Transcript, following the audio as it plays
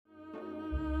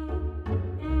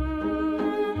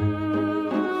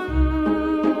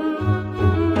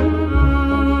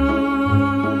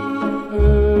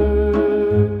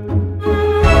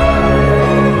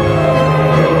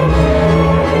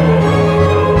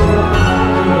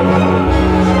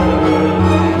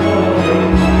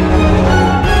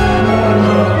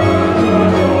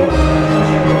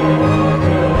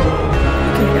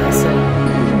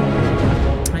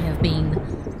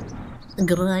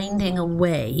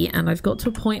3, and I've got to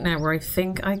a point now where I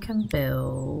think I can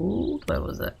build, where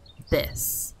was it?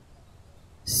 This.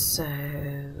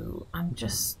 So I'm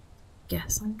just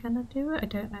guess I'm gonna do it. I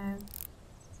don't know.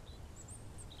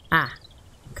 Ah,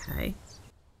 okay.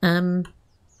 I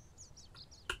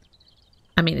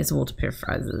mean, it's a water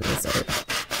purifier, so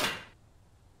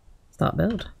start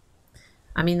build.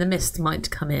 I mean, the mist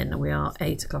might come in. We are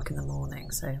 8 o'clock in the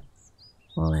morning, so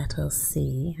let us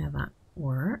see how that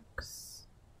works.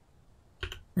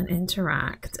 And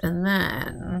interact, and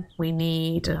then we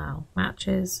need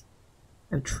matches,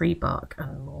 tree bark,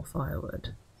 and more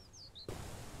firewood.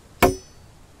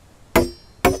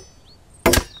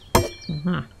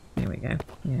 Here we go.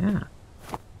 Yeah,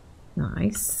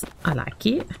 nice. I like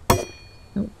it.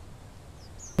 Oh.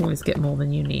 Always get more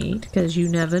than you need because you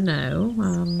never know.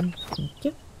 Thank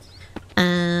you.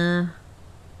 Oh,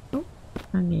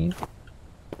 and you.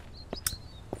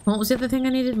 What was the other thing I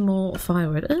needed? More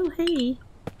firewood. Oh, hey.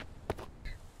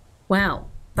 Well,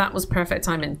 that was perfect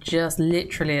timing. Just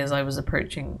literally as I was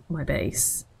approaching my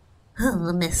base,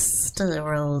 the mist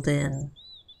rolled in,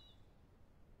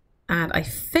 and I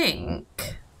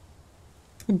think.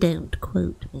 Don't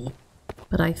quote me.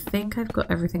 But I think I've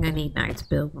got everything I need now to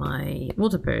build my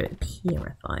water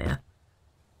purifier.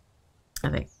 I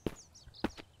think.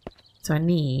 So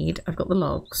I've got the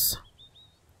logs.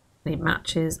 I need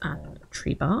matches and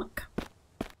tree bark.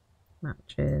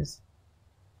 Matches.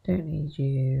 Don't need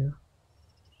you.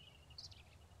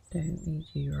 Don't need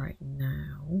you right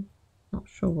now. Not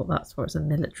sure what that's for. It's a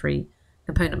military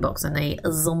component box and a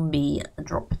zombie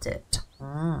dropped it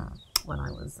when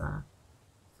I was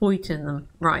fighting them.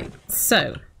 Right,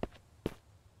 so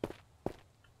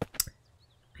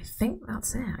I think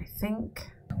that's it. I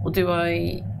think, or do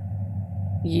I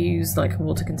use like a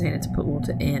water container to put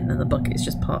water in and the bucket is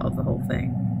just part of the whole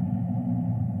thing?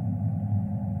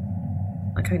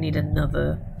 Like I need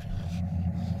another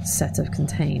set of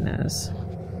containers.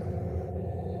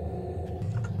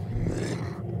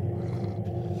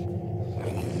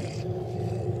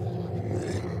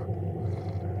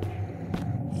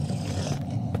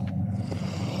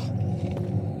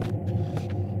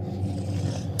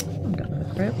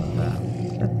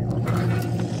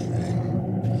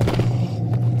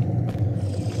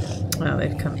 Well,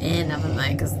 they've come in, haven't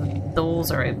they? Because the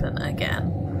doors are open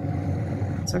again.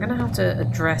 So we're going to have to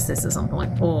address this at some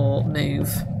point or move.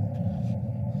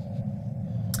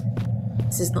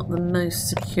 This is not the most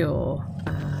secure.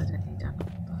 I don't need that.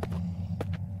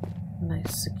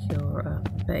 Most secure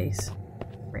base,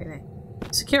 really.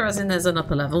 Secure as in there's an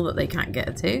upper level that they can't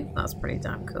get to. That's pretty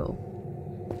damn cool.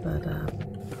 But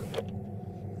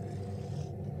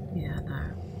yeah,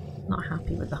 no, not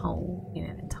happy with the whole,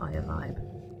 entire vibe.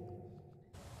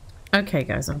 Okay,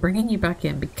 guys, I'm bringing you back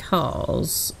in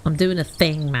because I'm doing a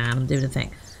thing, man. I'm doing a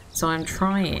thing. So I'm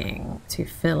trying to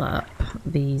fill up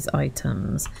these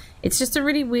items. It's just a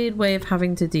really weird way of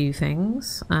having to do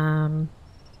things.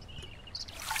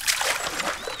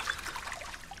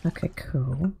 Okay,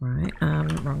 cool. Right,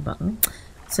 wrong button.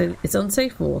 So it's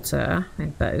unsafe water in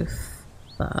both,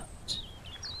 but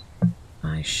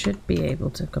I should be able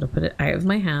to. Got to put it out of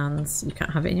my hands. You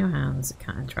can't have it in your hands. You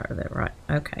can't interact with it. Right.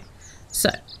 Okay. So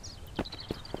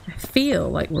I feel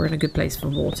like we're in a good place for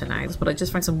water now, but I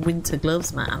just found some winter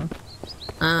gloves, man.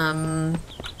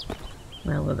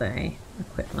 Where were they?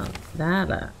 Equipment.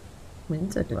 There.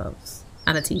 Winter gloves.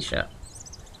 And a t-shirt.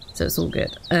 So it's all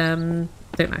good. Don't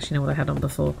actually know what I had on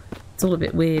before. It's all a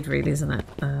bit weird, really, isn't it?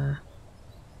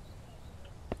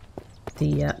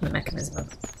 The mechanism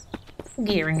of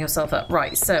gearing yourself up.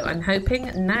 Right, so I'm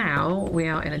hoping now we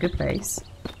are in a good place.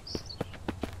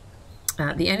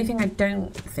 The only thing I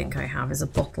don't think I have is a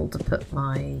bottle to put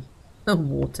my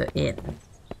water in.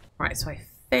 Right, so I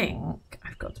think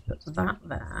I've got to put that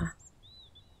there.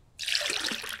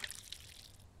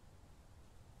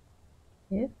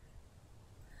 Here.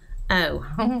 Oh,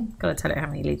 gotta tell it how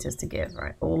many litres to give.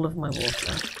 Right, all of my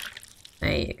water.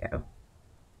 There you go.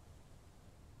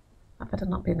 That better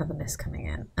not be another mist coming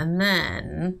in. And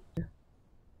then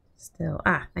still,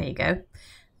 there you go.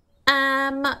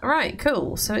 Right,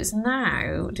 cool. So it's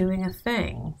now doing a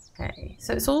thing. Okay,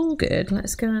 so it's all good.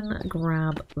 Let's go and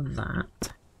grab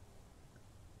that.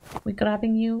 We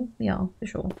grabbing you? Yeah, for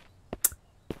sure.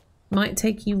 Might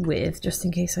take you with, just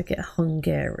in case I get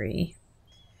hungry.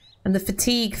 And the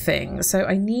fatigue thing. So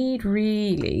I need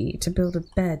really to build a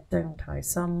bed, don't I?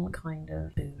 Some kind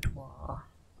of boudoir.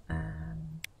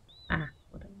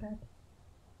 Wooden bed.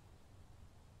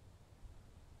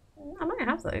 I might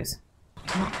have those.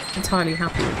 I'm not entirely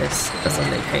happy with this as a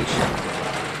location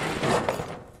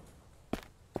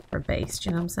for a base, do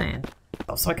you know what I'm saying?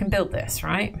 Oh, so I can build this,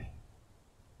 right?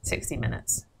 60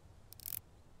 minutes.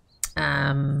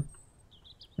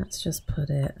 Let's just put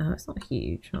it... Oh, it's not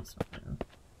huge. That's not bad.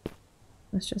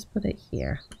 Let's just put it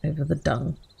here, over the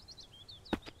dung.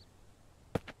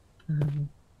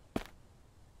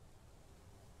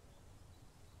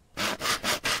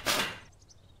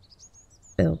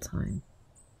 Build time.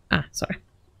 Ah, sorry.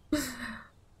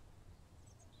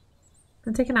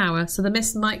 It'll take an hour, so the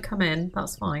mist might come in.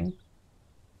 That's fine.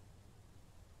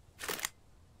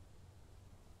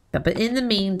 But in the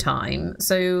meantime,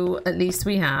 so at least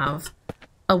we have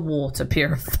a water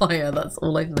purifier. That's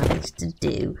all I've managed to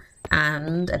do.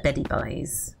 And a Betty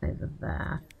Buys over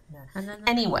there. And then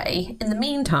anyway, in the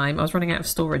meantime, I was running out of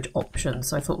storage options.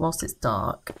 So I thought whilst it's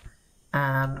dark,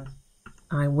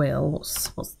 I will,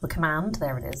 what's the command?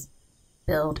 There it is.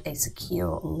 Build a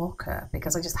secure locker,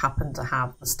 because I just happen to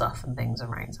have the stuff and things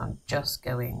around. So I'm just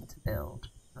going to build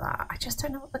that. I just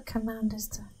don't know what the command is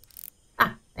to...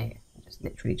 Ah, there you go. Just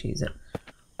literally choose it.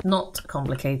 Not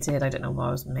complicated. I don't know why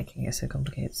I was making it so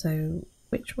complicated. So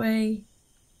which way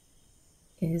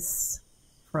is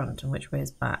front and which way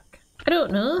is back? I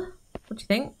don't know. What do you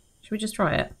think? Should we just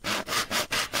try it?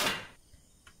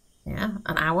 Yeah,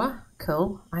 an hour.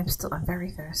 Cool. I'm very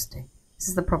thirsty. This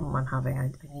is the problem I'm having.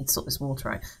 I need to sort this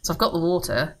water out. So I've got the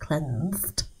water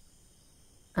cleansed.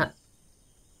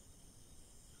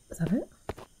 Is that it?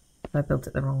 Have I built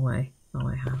it the wrong way? Oh,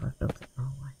 I have. I've built it the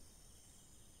wrong way.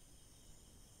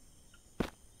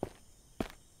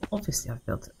 Obviously I've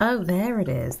built it. Oh, there it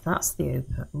is. That's the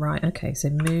open. Right, okay, so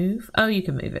move. Oh, you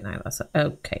can move it now. That's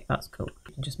okay, that's cool.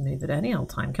 You can just move it any old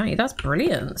time, can't you? That's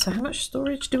brilliant. So how much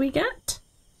storage do we get?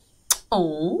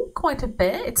 Oh, quite a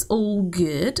bit. It's all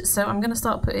good. So I'm going to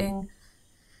start putting...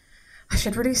 I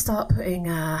should really start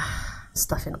putting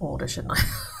stuff in order, shouldn't I?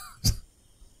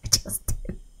 I just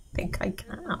don't think I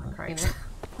can. Right.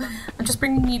 I'm just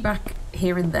bringing you back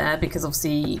here and there because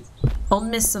obviously on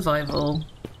Mist Survival...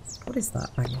 What is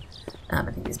that thing? I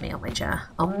think it's me on my chair.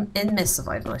 In Mist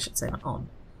Survival, I should say, not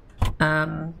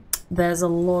on. There's a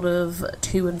lot of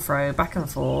to and fro, back and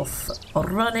forth,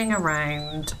 running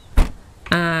around,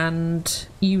 and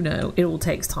you know, it all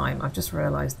takes time. I've just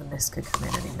realised the mist could come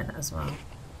in any minute as well.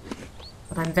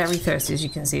 But I'm very thirsty, as you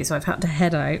can see, so I've had to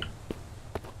head out.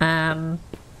 I mean,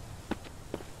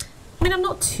 I'm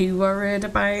not too worried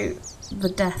about the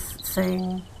death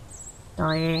thing,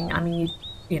 dying. I mean,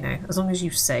 you know, as long as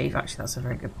you save. Actually, that's a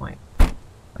very good point.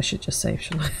 I should just save,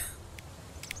 shouldn't I?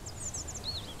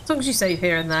 As long as you save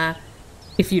here and there,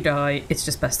 if you die, it's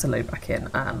just best to load back in.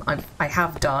 I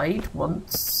have died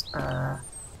once. Oh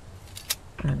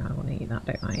no, I want to eat that,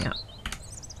 don't I? Yeah.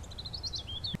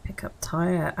 Pick up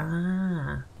tyre.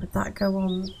 Ah, would that go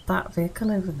on that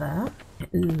vehicle over there?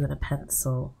 Ooh, and a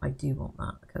pencil. I do want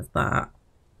that because that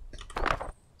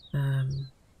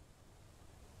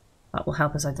will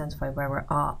help us identify where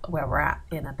we're at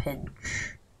in a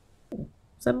pinch. Ooh,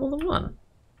 is there more than one?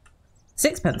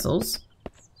 6 pencils.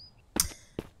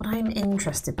 What I'm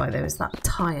interested by though is that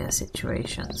tyre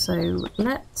situation. So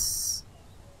let's...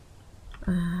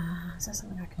 is there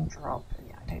something I can drop?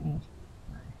 Yeah, I don't need...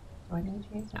 No. Do I need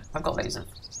you? No, I've got loads of...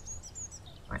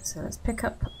 Right, so let's pick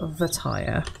up the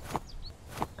tyre.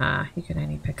 You can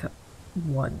only pick up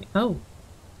 1. Oh!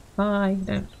 Bye!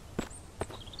 Don't...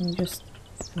 Can you just...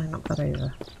 Can I knock that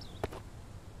over?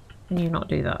 Can you not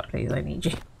do that, please? I need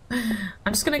you.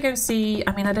 I'm just going to go see...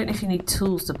 I mean, I don't know if you need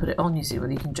tools to put it on, you see,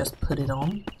 whether you can just put it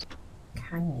on.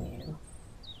 Can you?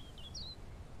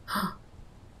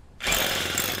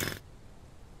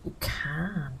 You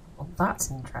can. Well, that's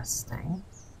interesting.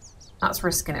 That's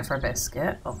risking it for a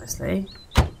biscuit, obviously.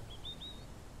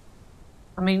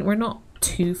 I mean, we're not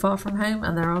too far from home,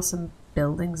 and there are some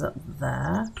buildings up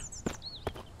there.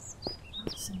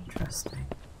 That's interesting.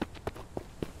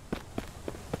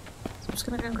 So I'm just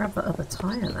going to go and grab that other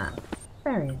tyre then.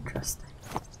 Very interesting.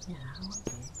 Yeah, I want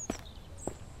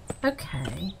you.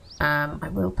 Okay. I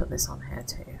will put this on here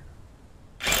too.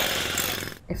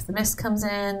 If the mist comes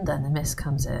in, then the mist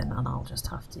comes in, and I'll just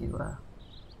have to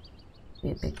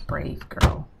be a big brave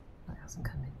girl. That hasn't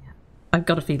come in yet. I've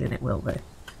got a feeling it will though.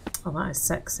 Oh, that is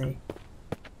sexy.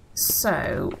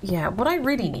 So, yeah, what I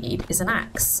really need is an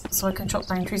axe so I can chop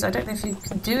down trees. I don't know if you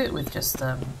can do it with just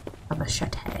a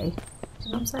machete. Do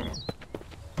you know what I'm saying?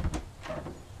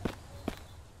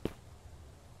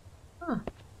 Huh.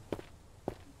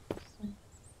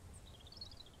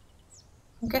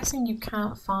 I'm guessing you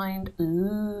can't find...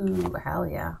 Ooh, hell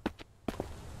yeah.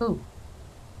 Ooh.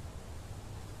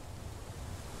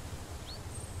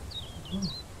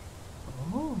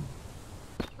 Oh.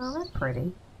 Oh, that's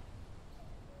pretty.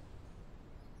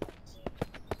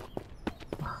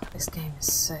 Oh, this game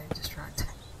is so distracting.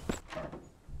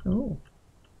 Ooh.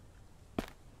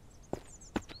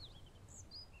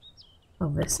 Oh,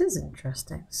 this is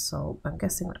interesting. Salt. I'm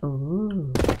guessing.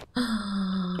 Ooh.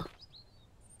 I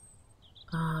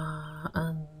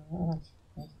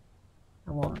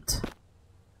want.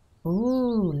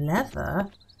 Ooh, leather.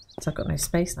 So I've got no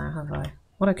space now, have I?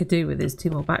 What I could do with is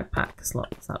 2 more backpack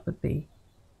slots. That would be.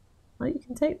 Oh, you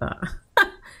can take that.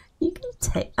 You can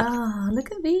take. Ah,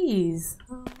 look at these.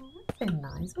 Oh, that's so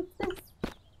nice. What's this?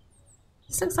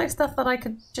 This looks like stuff that I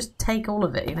could just take all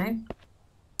of it, you know?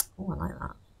 Oh, I like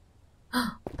that.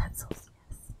 Oh, pencils,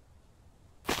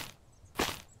 yes.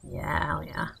 Yeah, hell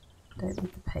yeah. Don't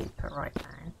need the paper right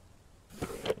now.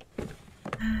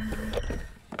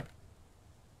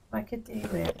 What I could do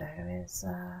with though is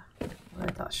where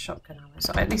that shotgun ammo.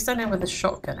 So at least I know where the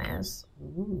shotgun is.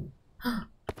 Ooh.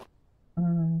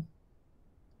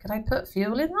 Could I put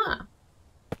fuel in that?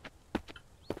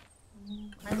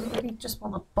 I really just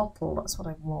want a bottle, that's what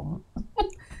I want.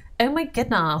 Oh my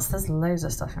goodness, there's loads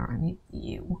of stuff here. I need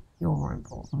you. You're more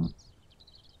important.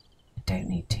 I don't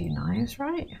need 2 knives,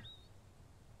 right?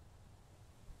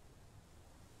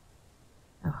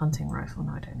 Oh, hunting rifle.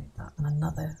 No, I don't need that. And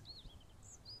another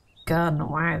gun.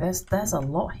 Wow, there's a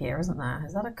lot here, isn't there?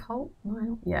 Is that a Colt?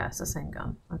 No. Yeah, it's the same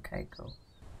gun. Okay, cool.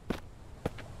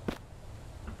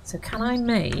 So can I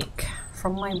make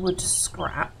from my wood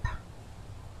scrap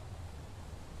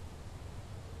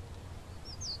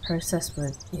processed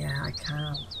wood? Yeah, I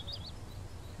can.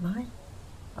 Can I?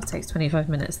 That takes 25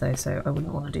 minutes though, so I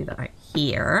wouldn't want to do that out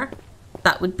here.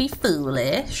 That would be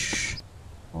foolish.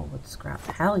 Or wood scrap.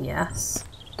 Hell yes.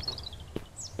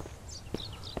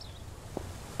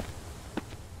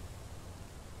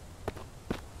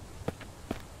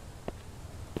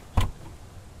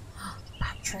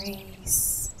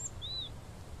 Batteries.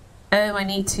 Oh, I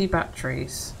need 2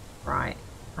 batteries. Right.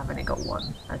 I've only got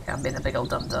 1. Okay, I'm being a big old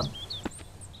dum-dum.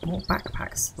 More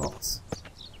backpack slots.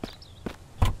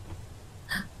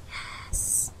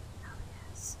 Yes. Oh,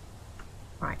 yes.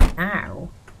 Right, now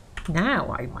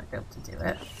I might be able to do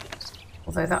it.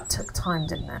 Although that took time,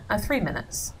 didn't it? Oh, 3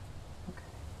 minutes. Okay.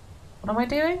 What am I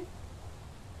doing?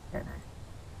 I don't know.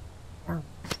 Damn.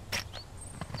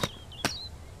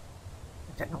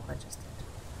 I don't know what I just did.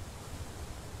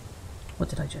 What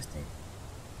did I just do?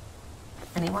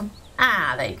 Anyone?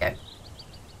 Ah, there you go.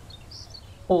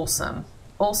 Awesome.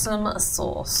 Awesome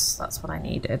sauce. That's what I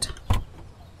needed. Yeah,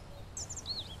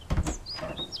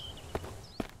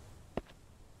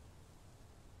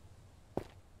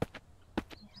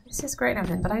 this is great and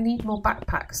everything, but I need more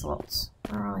backpack slots.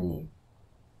 Where are you?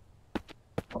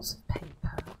 Lots of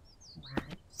paper.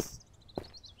 Rags.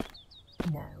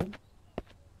 No.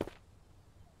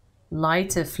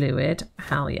 Lighter fluid.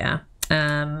 Hell yeah.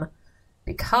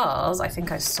 Because I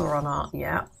think I saw on our,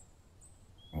 yeah,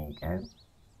 there you go,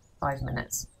 5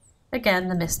 minutes. Again,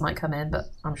 the mist might come in, but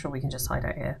I'm sure we can just hide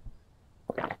out here.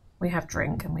 We have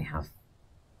drink and we have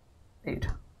food.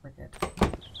 We're good.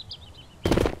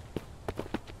 So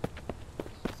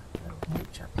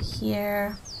reach up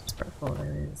here. Purple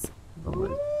is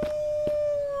blue.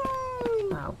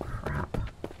 Oh crap.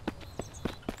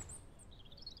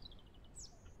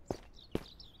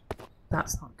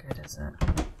 That's not good, is it?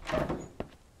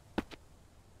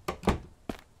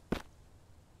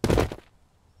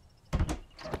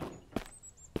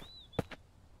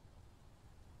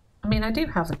 I mean, I do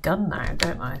have a gun now,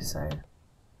 don't I? So,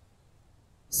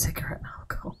 cigarette and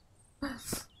alcohol.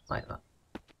 Like that.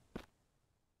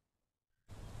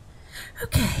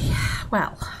 Okay,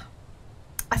 well,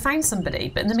 I found somebody,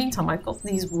 but in the meantime, I've got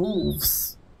these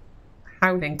wolves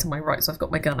howling to my right, so I've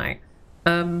got my gun out.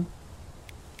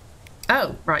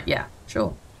 Oh, right, yeah,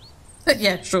 sure.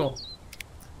 Yeah, sure.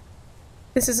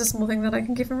 This is a small thing that I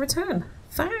can give in return.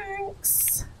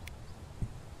 Thanks.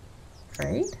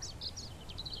 Trade.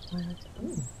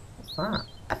 Ooh, what's that?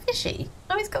 A fishy.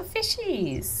 Oh, he's got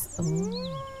fishies.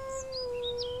 Ooh.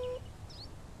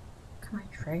 Can I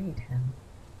trade him?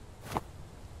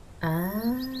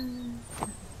 Ah,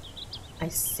 I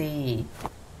see.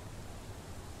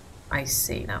 I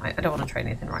see. No, I don't want to trade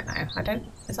anything right now. I don't.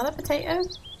 Is that a potato?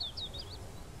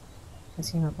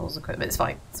 Consumables, equipment. It's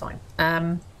fine. It's fine.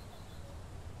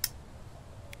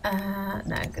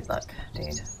 No, good luck,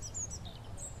 dude.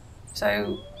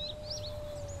 So,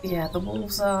 yeah, the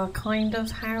wolves are kind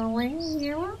of howling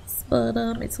near us, but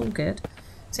it's all good.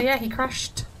 So yeah, he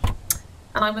crashed,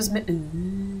 and I was I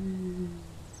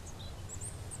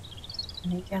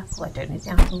need the apple. I don't need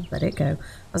the apple. Let it go.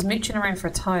 I was mooching around for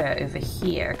a tyre over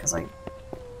here because I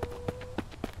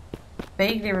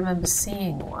vaguely remember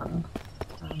seeing one.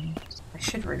 I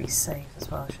should really save as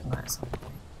well, shouldn't I, at some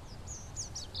point?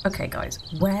 Okay, guys,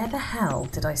 where the hell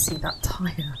did I see that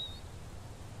tyre?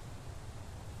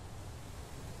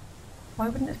 Why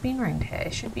wouldn't it have been round here?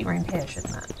 It should be round here,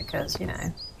 shouldn't it? Because, you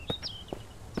know,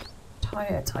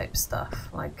 tyre type stuff,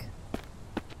 like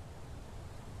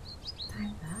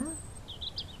down there.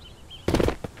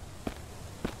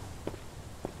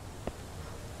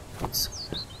 Food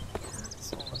square. Yeah,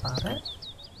 that's all about it.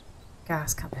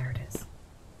 Gas can, there it is.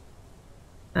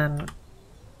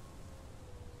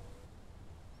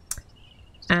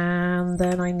 And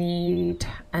then I need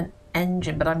an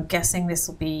engine, but I'm guessing this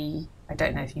will be, I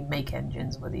don't know if you make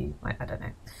engines, whether you, I don't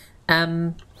know.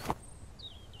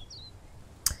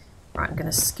 Right, I'm going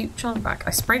to scooch on back.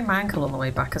 I sprained my ankle on the way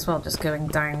back as well, just going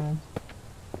down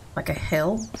like a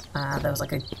hill. There was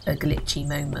like a glitchy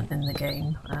moment in the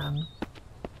game.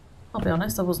 I'll be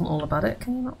honest, I wasn't all about it.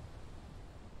 Can you not?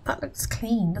 That looks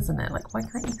clean, doesn't it? Like, why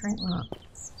can't you drink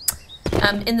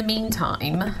that? In the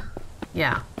meantime,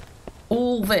 yeah.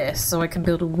 All this so I can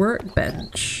build a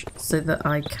workbench so that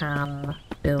I can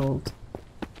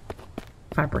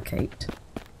fabricate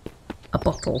a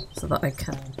bottle so that I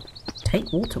can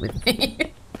take water with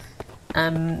me.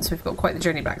 So we've got quite the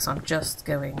journey back, so I'm just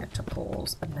going to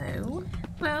pause. No.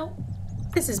 Well,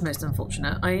 this is most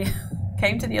unfortunate. I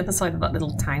came to the other side of that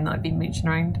little town that I've been mooching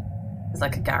around. There's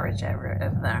like a garage area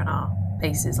over there and our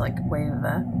base is like way over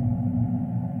there.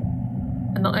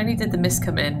 And not only did the mist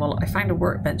come in, well, I found a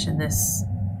workbench in this.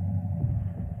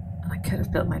 And I could have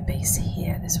built my base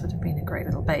here. This would have been a great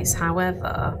little base.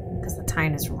 However, because the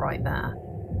town is right there.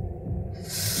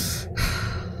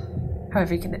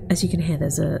 However, as you can hear,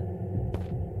 there's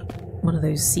one of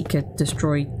those seeker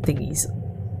destroy thingies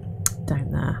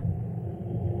down there.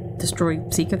 Destroy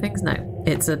seeker things? No,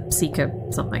 it's a seeker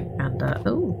something. And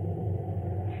oh.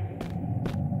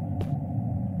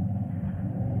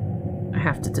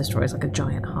 Have to destroy, it's like a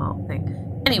giant heart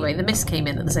thing. Anyway, the mist came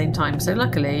in at the same time, so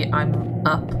luckily I'm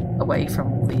up away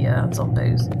from all the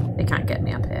zombos. They can't get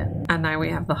me up here. And now we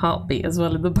have the heartbeat as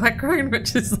well in the background,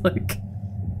 which is like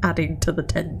adding to the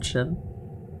tension.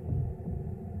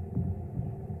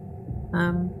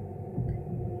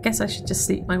 Guess I should just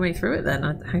sleep my way through it then.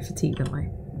 How fatigued am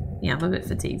I? Yeah, I'm a bit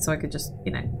fatigued, so I could just,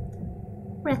 you know,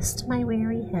 rest my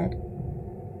weary head.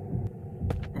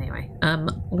 Anyway,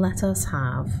 let us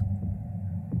have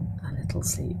little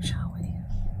sleep, shall we?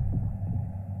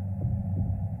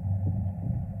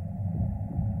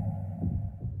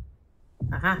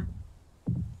 Aha.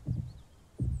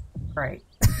 Great.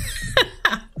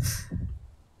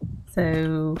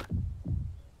 So,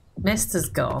 mist has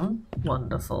gone.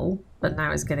 Wonderful. But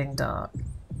now it's getting dark.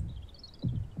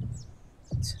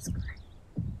 It's just great.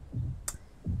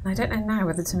 And I don't know now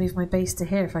whether to move my base to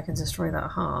here if I can destroy that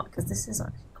heart, because this is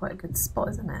actually quite a good spot,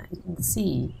 isn't it? You can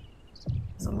see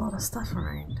there's a lot of stuff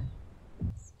around.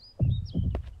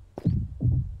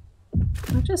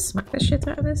 Can I just smack the shit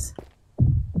out of this?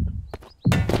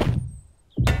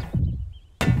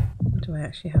 Or do I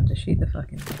actually have to shoot the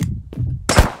fucking thing?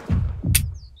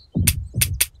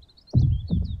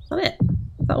 Is that it?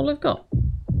 Is that all I've got?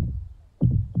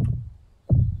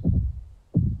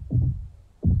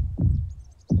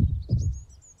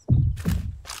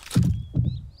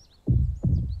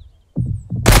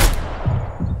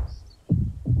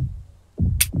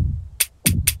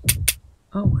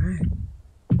 Oh, wow.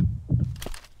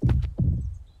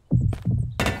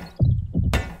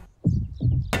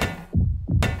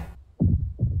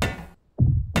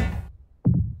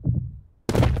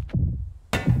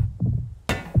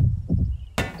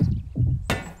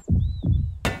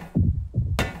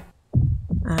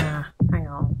 Ah, hang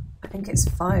on. I think it's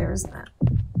fire, isn't it?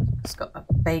 I've just got a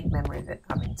vague memory of it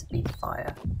having to be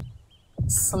fire.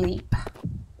 Sleep.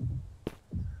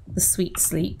 The sweet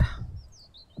sleep.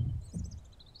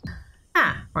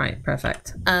 Ah, right,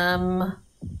 perfect.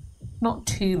 Not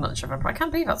too much of a... I can't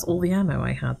believe that's all the ammo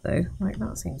I had, though. Like,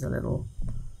 that seems a little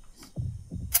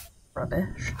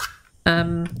rubbish.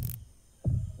 Oh,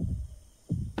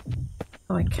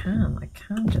 I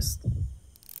can just...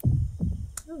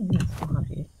 Oh, neat, I'll have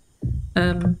you.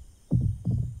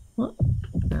 What?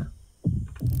 No.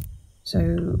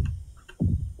 So...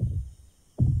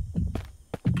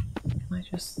 Can I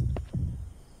just...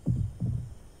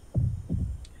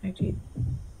 How do you...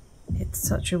 It's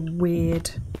such a weird...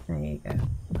 There you go.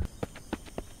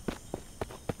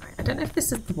 Right, I don't know if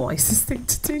this is the wisest thing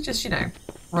to do, just, you know,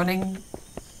 running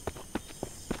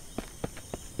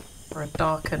for a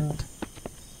darkened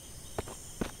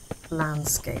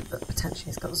landscape that potentially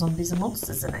has got zombies and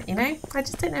monsters in it, you know? I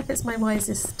just don't know if it's my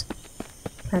wisest,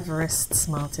 cleverest,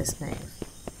 smartest move.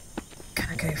 Can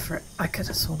I go for it? I could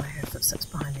have sworn I heard footsteps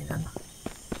behind me then.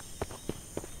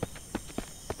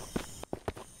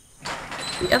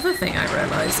 The other thing I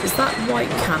realised is that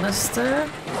white canister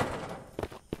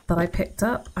that I picked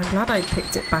up. I'm glad I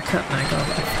picked it back up now. God,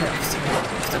 I've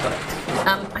still got it.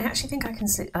 I actually think I can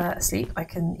sleep. I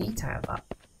can eat out of that.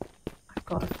 I've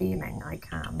got a feeling I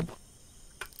can.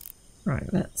 Right,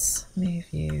 let's move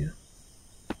you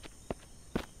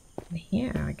in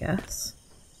here, I guess.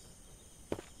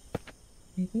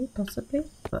 Maybe, possibly,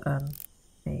 but there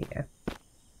you go.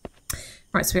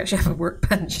 Right, so we actually have a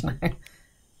workbench now.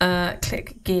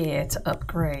 Click gear to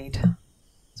upgrade.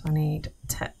 So I need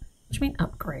tech. What do you mean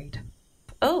upgrade?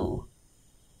 Oh,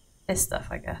 this stuff,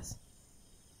 I guess.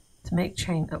 To make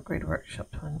chain upgrade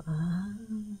workshop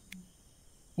time.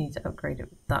 Need to upgrade it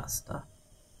with that stuff.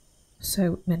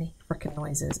 So many frickin'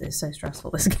 noises. It's so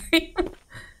stressful, this game.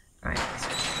 Right, let's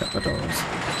shut the doors.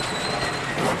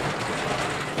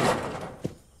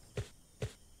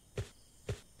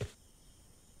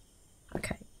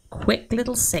 Okay, quick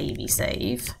little savey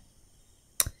save.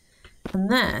 And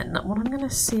then what I'm going to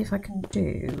see if I can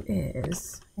do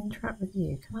is interact with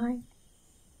you. Can I?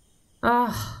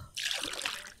 Oh,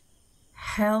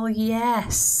 hell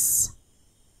yes.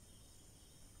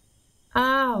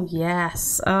 Oh,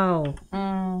 yes. Oh.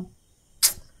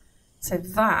 So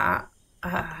that...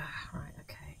 right,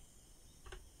 okay.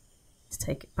 Let's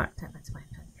take it back down into my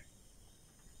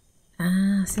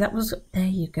inventory. See that was... There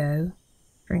you go.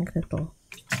 Drink little.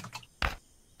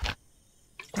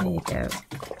 There you go.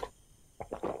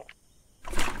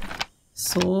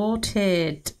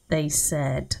 Sorted, they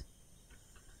said.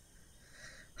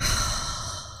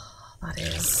 That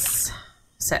is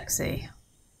sexy.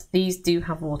 These do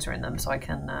have water in them, so I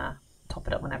can top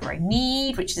it up whenever I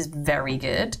need, which is very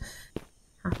good.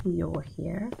 Happy you're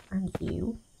here, and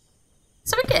you.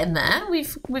 So we're getting there.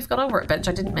 We've got our workbench.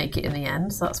 I didn't make it in the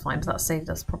end, so that's fine. But that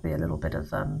saved us probably a little bit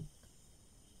of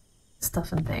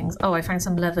stuff and things. Oh, I found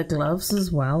some leather gloves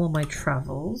as well on my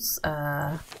travels.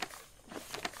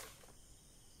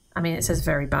 I mean, it says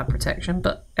very bad protection,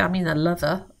 but I mean, they're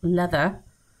leather.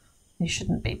 It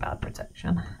shouldn't be bad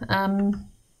protection.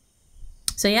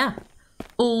 So yeah,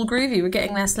 all groovy. We're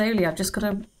getting there slowly. I've just got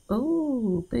to...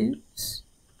 Oh, boots.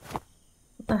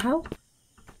 What the hell?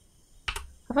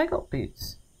 Have I got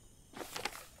boots?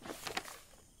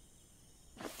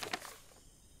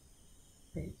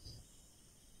 Boots.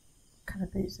 What kind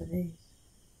of boots are these?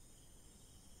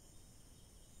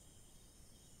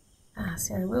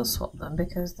 See, I will swap them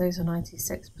because those are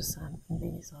 96% and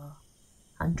these are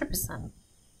 100%.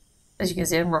 As you can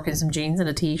see, I'm rocking some jeans and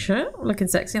a t-shirt, looking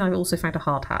sexy, and I've also found a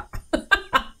hard hat,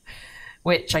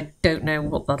 which I don't know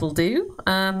what that'll do.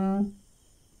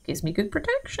 Gives me good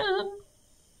protection.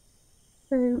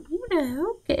 So, you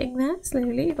know, getting there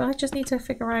slowly, but I just need to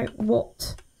figure out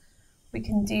what we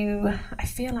can do. I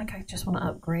feel like I just want to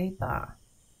upgrade that.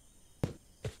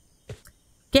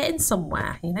 Getting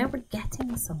somewhere, you know, we're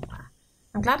getting somewhere.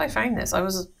 I'm glad I found this. I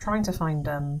was trying to find,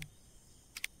 oh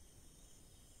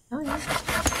yeah.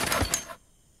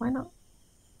 Why not?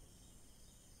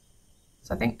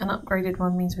 So I think an upgraded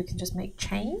one means we can just make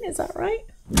chain, is that right?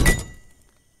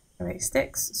 Okay,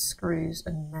 sticks, screws,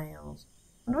 and nails.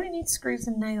 What do I need screws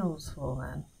and nails for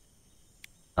then?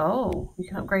 Oh, we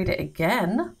can upgrade it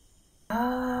again.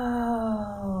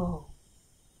 Oh.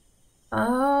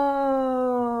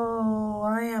 Oh,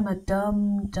 I am a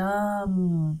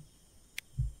dum-dum.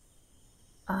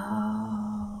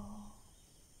 Oh.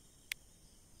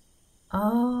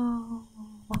 Oh.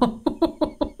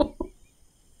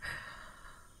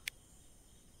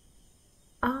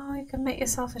 Oh, you can make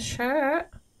yourself a shirt.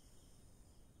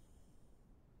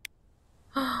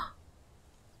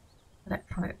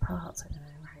 Electronic parts, I don't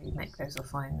know how you make those or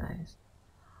find those.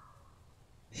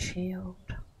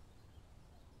 Shield.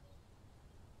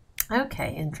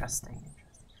 Okay, interesting.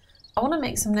 I want to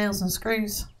make some nails and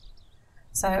screws.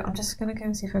 So I'm just going to go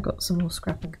and see if I've got some more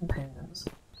scrap and components.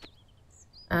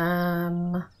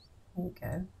 Here we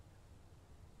go.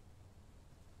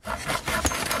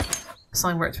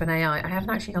 Assign work to an AI. I haven't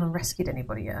actually gone and rescued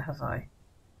anybody yet, have I?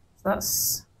 So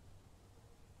that's...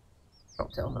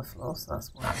 Dropped it on the floor, so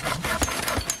that's one thing.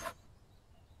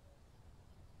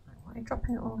 Why are you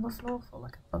dropping it all on the floor for,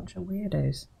 like a bunch of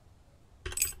weirdos?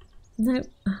 No.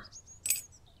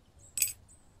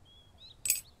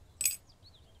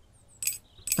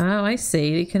 Oh, I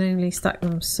see. You can only stack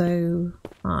them so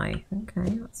high.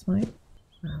 Okay, that's fine.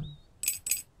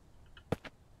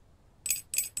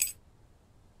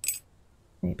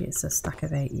 Maybe it's a stack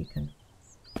of 8 you can...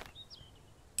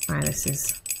 Right, this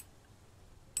is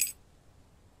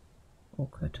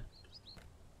awkward.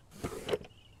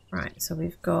 Right, so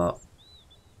we've got...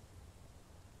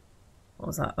 What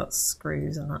was that? That's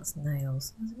screws and that's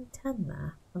nails. There's only 10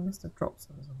 there. I must have dropped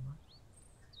some somewhere.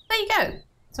 There you go.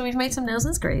 So we've made some nails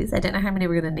and screws. I don't know how many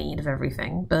we're going to need of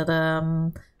everything, but I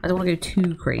don't want to go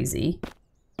too crazy.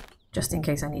 Just in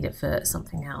case I need it for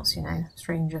something else, you know.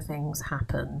 Stranger things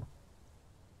happen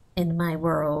in my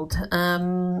world.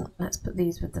 Let's put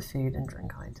these with the food and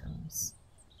drink items.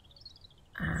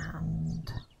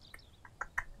 And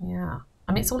yeah.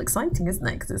 I mean, it's all exciting, isn't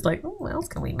it? Because it's like, oh, what else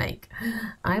can we make?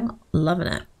 I'm loving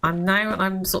it.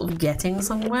 I'm sort of getting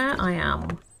somewhere. I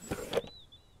am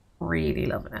really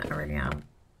loving it. I really am.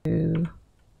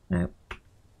 Nope.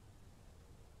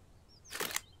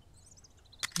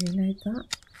 Reload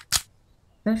that.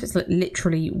 I don't know if it's like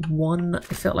literally one. It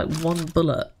felt like one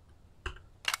bullet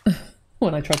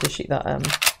when I tried to shoot that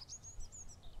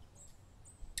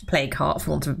plague heart,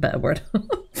 for want of a better word.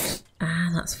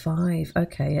 Ah, that's 5.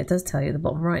 Okay, it does tell you at the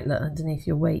bottom right that underneath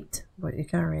your weight, what you're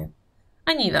carrying.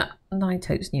 I knew that. I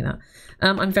totally knew that.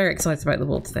 I'm very excited about the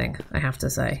water thing, I have to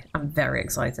say. I'm very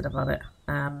excited about it.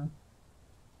 And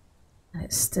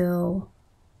it's still...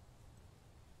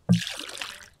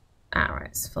 Ah, right,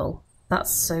 it's full.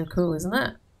 That's so cool, isn't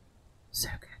it? So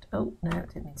good. Oh, no, I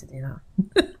didn't mean to do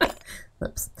that.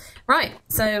 Whoops. Right,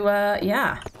 so,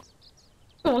 yeah.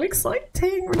 All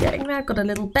exciting. We're getting there. Got a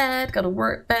little bed, got a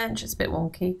workbench. It's a bit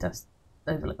wonky. Just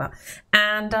overlook that.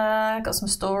 And got some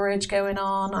storage going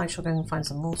on. I shall go and find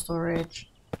some more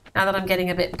storage. Now that I'm getting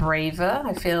a bit braver,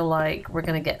 I feel like we're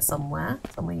going to get somewhere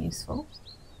useful.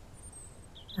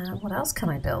 What else can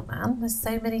I build, man? There's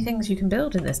so many things you can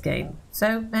build in this game.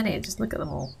 So many. Just look at them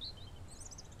all.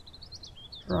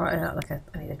 Right, I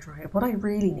need a dryer. What I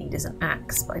really need is an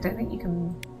axe, but I don't think you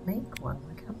can make one.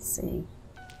 I can't see.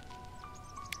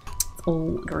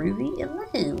 All groovy and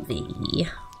movie.